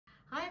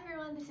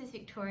this is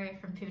Victoria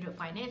from Pivotal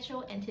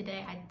Financial, and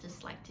today I'd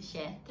just like to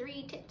share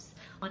 3 tips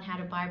on how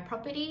to buy a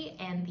property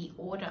and the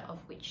order of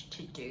which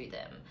to do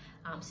them.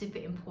 Super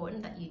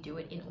important that you do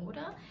it in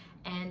order,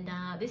 and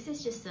this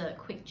is just a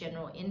quick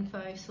general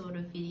info sort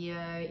of video.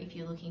 If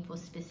you're looking for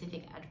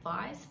specific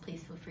advice,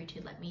 please feel free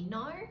to let me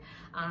know.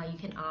 You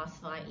can ask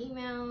via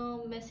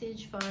email,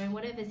 message, phone,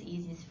 whatever's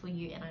easiest for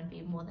you, and I'd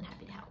be more than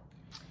happy to help.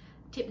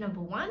 Tip number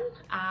 1,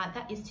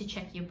 that is to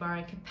check your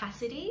borrowing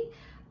capacity.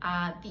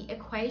 The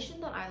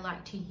equation that I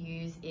like to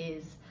use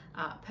is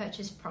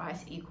purchase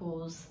price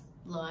equals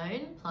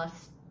loan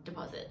plus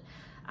deposit.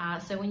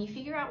 So when you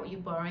figure out what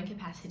your borrowing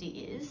capacity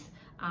is,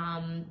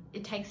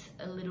 it takes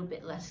a little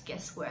bit less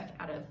guesswork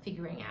out of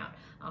figuring out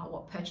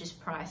what purchase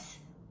price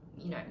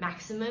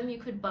maximum you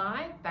could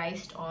buy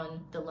based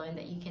on the loan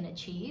that you can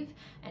achieve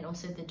and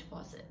also the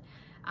deposit.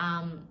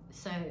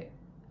 So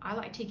I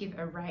like to give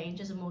a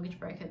range as a mortgage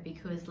broker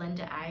because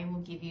lender A will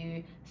give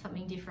you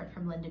something different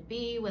from lender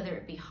B, whether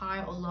it be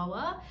higher or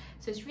lower.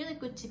 So it's really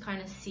good to kind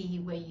of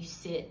see where you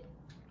sit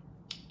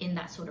in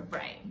that sort of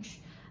range,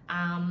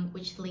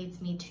 which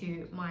leads me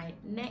to my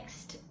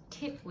next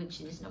tip, which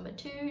is number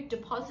 2,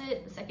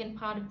 deposit, the second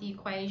part of the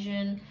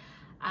equation.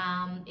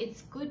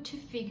 It's good to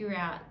figure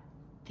out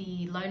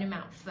the loan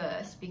amount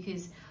first,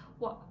 because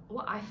what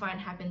I find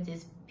happens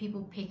is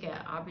people pick an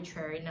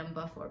arbitrary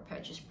number for a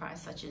purchase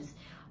price, such as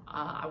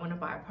I want to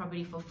buy a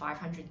property for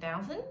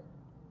 $500,000,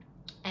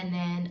 and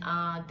then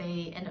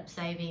they end up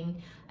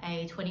saving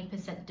a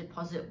 20%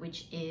 deposit,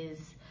 which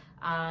is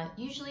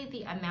usually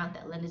the amount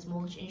that lender's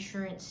mortgage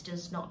insurance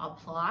does not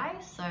apply.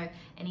 So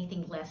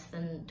anything less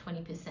than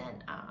 20%,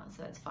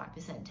 so that's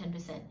 5%,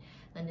 10%,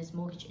 lender's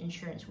mortgage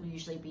insurance will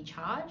usually be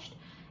charged.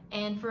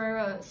 And for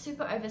a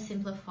super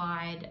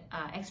oversimplified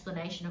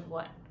explanation of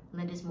what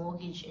lender's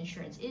mortgage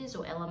insurance is,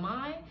 or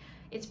LMI,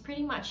 it's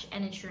pretty much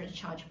an insurance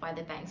charged by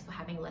the banks for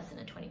having less than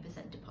a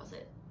 20%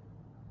 deposit.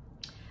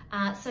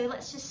 So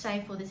let's just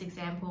say for this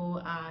example,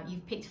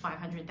 you've picked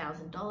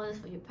 $500,000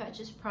 for your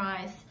purchase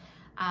price.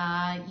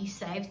 You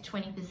saved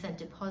 20%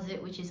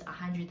 deposit, which is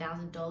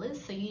 $100,000.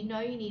 So you know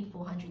you need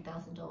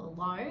 $400,000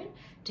 loan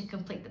to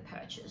complete the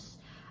purchase.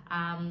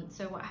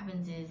 So what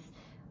happens is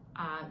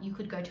you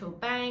could go to a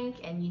bank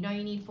and you know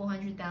you need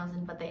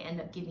 $400,000, but they end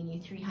up giving you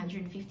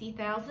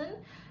 $350,000.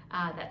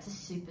 That's a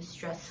super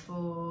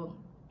stressful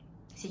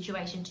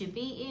situation to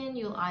be in.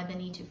 You'll either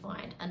need to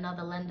find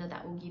another lender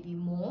that will give you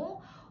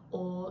more,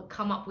 or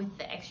come up with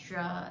the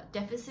extra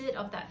deficit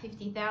of that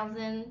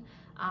 $50,000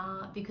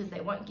 because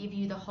they won't give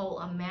you the whole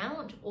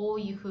amount, or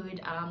you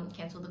could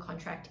cancel the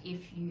contract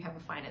if you have a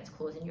finance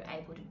clause and you're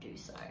able to do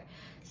so.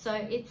 So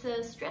it's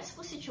a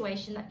stressful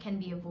situation that can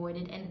be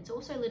avoided, and it's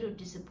also a little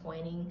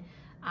disappointing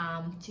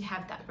to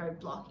have that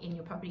roadblock in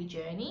your property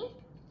journey.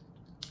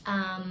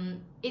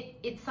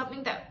 It's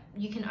something that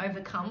you can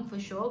overcome for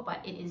sure, but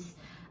it is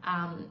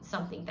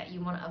something that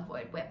you want to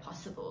avoid where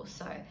possible.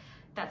 So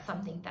that's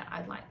something that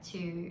I'd like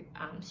to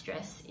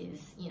stress is,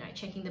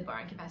 checking the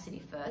borrowing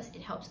capacity first.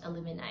 It helps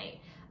eliminate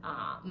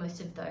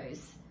most of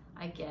those,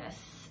 I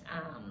guess,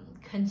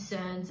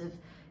 concerns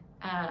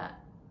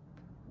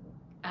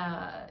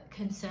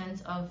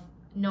of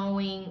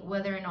knowing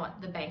whether or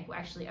not the bank will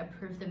actually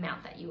approve the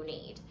amount that you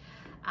need.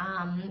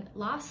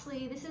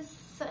 Lastly, this is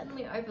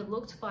certainly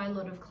overlooked by a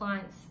lot of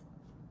clients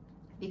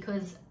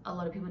because a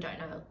lot of people don't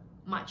know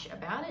much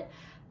about it.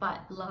 But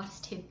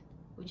last tip,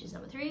 which is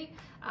number 3,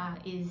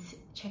 is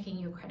checking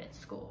your credit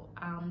score.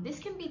 This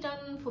can be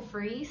done for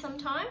free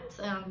sometimes.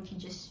 If you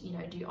just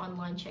do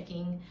online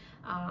checking,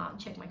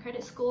 check my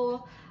credit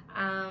score.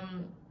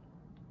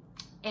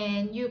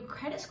 And your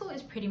credit score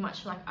is pretty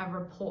much like a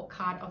report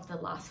card of the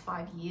last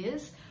 5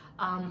 years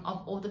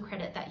of all the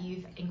credit that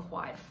you've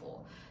inquired for.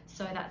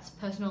 So that's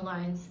personal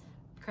loans,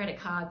 credit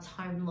cards,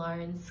 home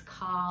loans,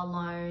 car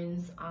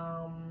loans,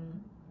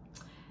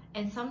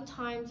 and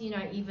sometimes,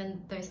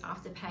 even those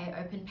Afterpay,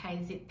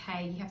 OpenPay,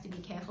 ZipPay, you have to be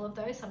careful of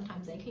those.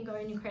 Sometimes they can go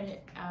in your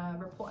credit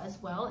report as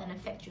well and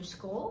affect your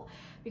score,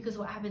 because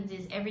what happens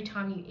is every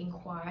time you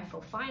inquire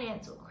for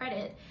finance or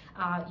credit,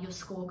 your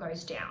score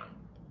goes down.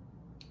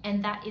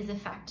 And that is a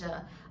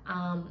factor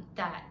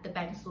that the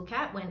banks look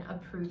at when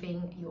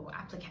approving your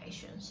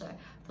application. So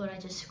I thought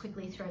I'd just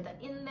quickly throw that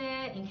in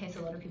there in case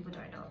a lot of people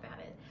don't know about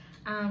it.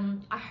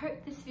 I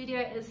hope this video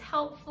is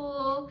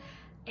helpful.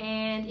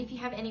 And if you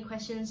have any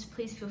questions,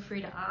 please feel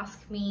free to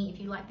ask me. If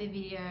you like the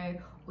video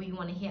or you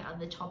want to hear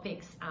other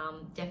topics,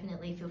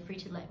 definitely feel free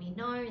to let me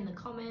know in the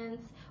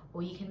comments,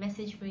 or you can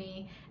message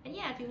me. And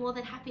yeah, I'd be more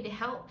than happy to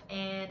help,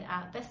 and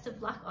best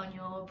of luck on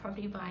your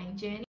property buying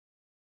journey.